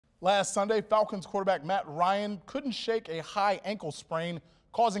Last Sunday, Falcons quarterback Matt Ryan couldn't shake a high ankle sprain,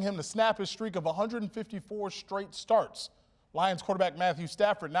 causing him to snap his streak of 154 straight starts. Lions quarterback Matthew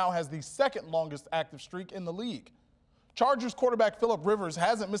Stafford now has the second longest active streak in the league. Chargers quarterback Phillip Rivers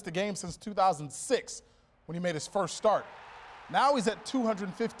hasn't missed a game since 2006 when he made his first start. Now he's at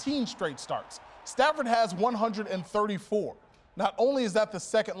 215 straight starts. Stafford has 134. Not only is that the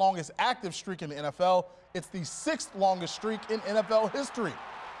second longest active streak in the NFL, it's the sixth longest streak in NFL history.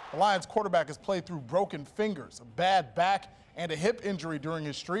 The Lions quarterback has played through broken fingers, a bad back, and a hip injury during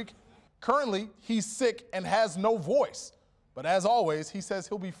his streak. Currently, he's sick and has no voice. But as always, he says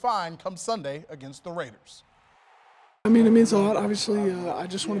he'll be fine come Sunday against the Raiders. I mean, it means a lot. Obviously, I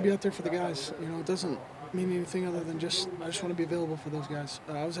just want to be out there for the guys. You know, it doesn't mean anything other than I just want to be available for those guys.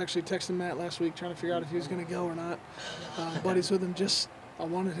 I was actually texting Matt last week trying to figure out if he was going to go or not. Buddies with him, I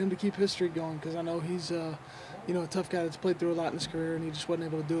wanted him to keep his streak going because I know he's you know, a tough guy that's played through a lot in his career, and he just wasn't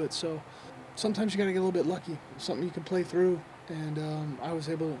able to do it. So sometimes you got to get a little bit lucky, something you can play through, and I was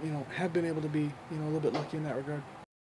able to, you know, have been able to be, you know, a little bit lucky in that regard.